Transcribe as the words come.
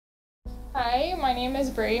Hi, my name is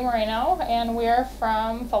Moreno, and we are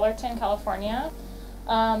from Fullerton, California.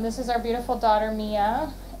 This is our beautiful daughter,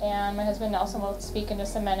 Mia, and my husband Nelson will speak in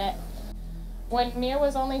just a minute. When Mia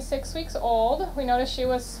was only 6 weeks old, we noticed she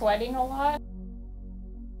was sweating a lot.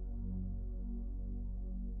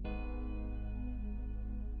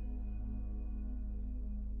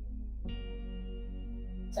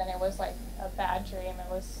 And it was like a bad dream. It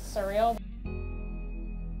was surreal.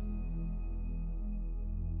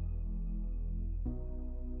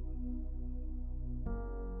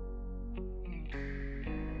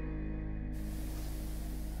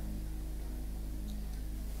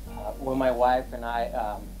 When my wife and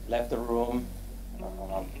I left the room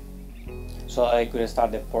so I could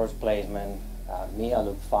start the pulse placement, Mia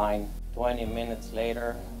looked fine. 20 minutes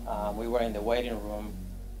later, we were in the waiting room,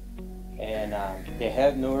 and the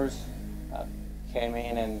head nurse came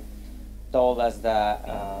in and told us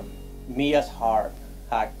that Mia's heart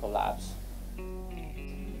had collapsed.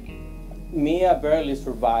 Mia barely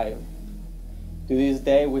survived. To this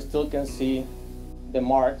day, we still can see the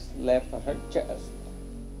marks left on her chest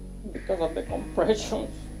because of the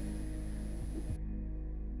compressions.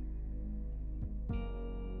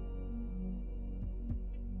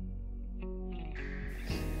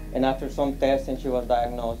 And after some testing, she was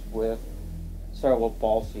diagnosed with cerebral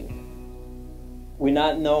palsy. We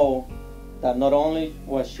now know that not only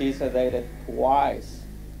was she sedated twice,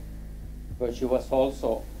 but she was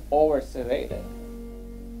also over-sedated.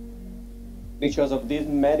 Because of this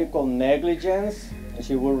medical negligence,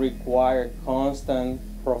 she will require constant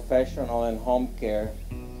professional and home care,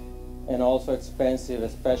 and also expensive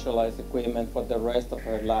specialized equipment for the rest of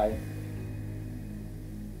her life.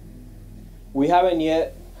 We haven't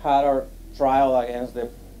yet had our trial against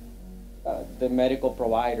the medical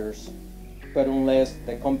providers, but unless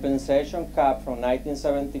the compensation cap from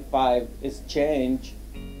 1975 is changed,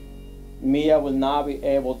 Mia will not be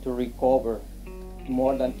able to recover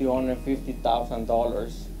more than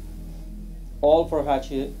 $250,000, all for what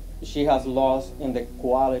she has lost in the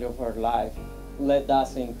quality of her life. Let that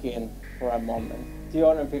sink in for a moment.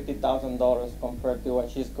 $250,000 compared to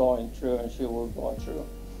what she's going through and she will go through.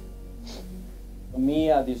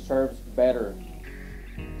 Mia deserves better.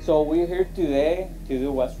 So we're here today to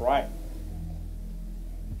do what's right,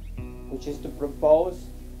 which is to propose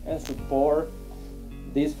and support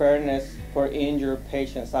this Fairness for Injured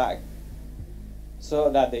Patients Act,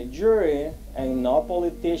 so that the jury and no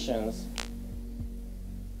politicians,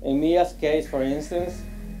 in Mia's case, for instance,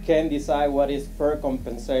 can decide what is fair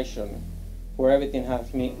compensation for everything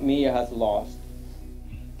Mia has lost.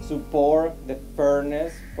 Support the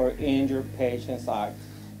Fairness for Injured Patients Act.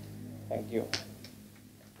 Thank you.